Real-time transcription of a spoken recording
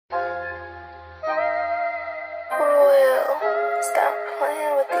Stop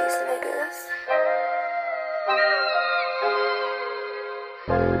playing with these niggas.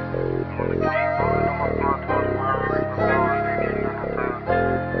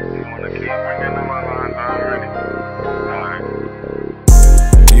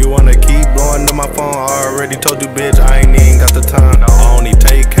 You wanna keep blowing up my phone? I already told you, bitch, I ain't even got the time. I only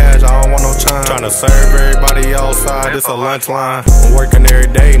take cash, I don't want no chime. Tryna serve everybody outside, it's a lunch line. I'm working every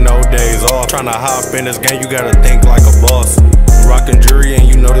day, no days off. Tryna hop in this game, you gotta think like a boss. Rockin' jewelry and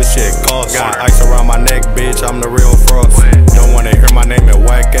you know this shit costs. Got ice around my neck, bitch, I'm the real frost. Don't wanna hear my name in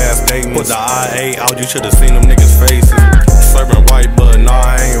whack ass statements. Put the I-8 out, you should've seen them niggas' faces. Serving white, but nah,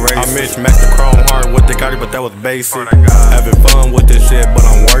 I ain't racist. I mismatched the chrome heart with the Gotti, but that was basic. Having fun with this shit, but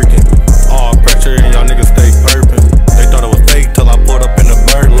I'm working. All pressure and y'all niggas stay perpin'. They thought it was fake till I pulled up in the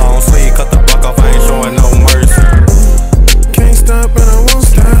bird. Long sleeve, cut the block off, I ain't showing no mercy. Can't stop and I won't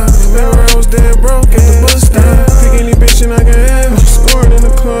stop. Remember I was dead broke at the bus stop. Pick any bitch and I can have it. Scoring in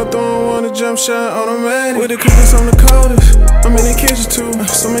the club, throwing one a jump shot automatic. With the cookies on the coldest, I'm in the kitchen too.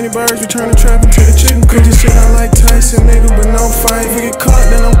 So many birds, we turn the trap into the chicken coop. This shit I like Tyson, nigga, but no fight. If we get caught,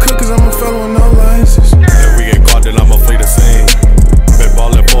 then I'm cooked, cause I'm a fellow with no license. If we get caught, then I'ma flee the scene. Been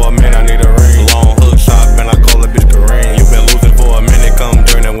ballin' for a minute, I need a ring. Long hook shot, man, I call it bitch Kareem. You been losing for a minute, come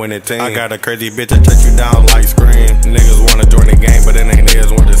join the winning team. I got a crazy bitch that touch you down like screen. Niggas wanna join the game, but it ain't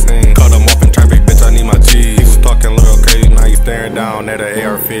theirs when it's seen. Cut them off in traffic, bitch, I need my cheese. He was talking a little crazy, now he staring down at an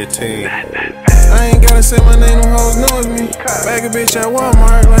AR-15. I ain't gotta say my name, them hoes know it's me. Bag a bitch at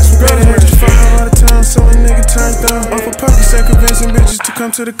Walmart, like some great hair. Just fuck all the time, so a nigga turned up. Off a pocket set, convincing bitches to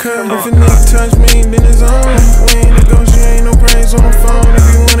come to the club. If a nigga touch me, then it's on. We ain't negotiating, no praise on the phone. If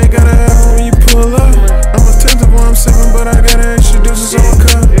you want it, gotta have it when you pull up. I'm attentive when I'm sipping, but I gotta introduce us on a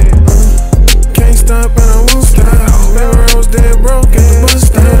cup. Can't stop and I won't stop. Remember I was dead broke at the bus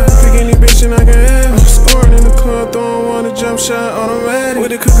stop. Pick any bitch and I can have it. Scoring in the club, throwing one a jump shot automatic.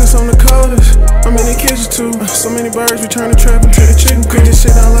 With the cookies on the coldest, I'm in the kitchen too. So many birds, we turn the trap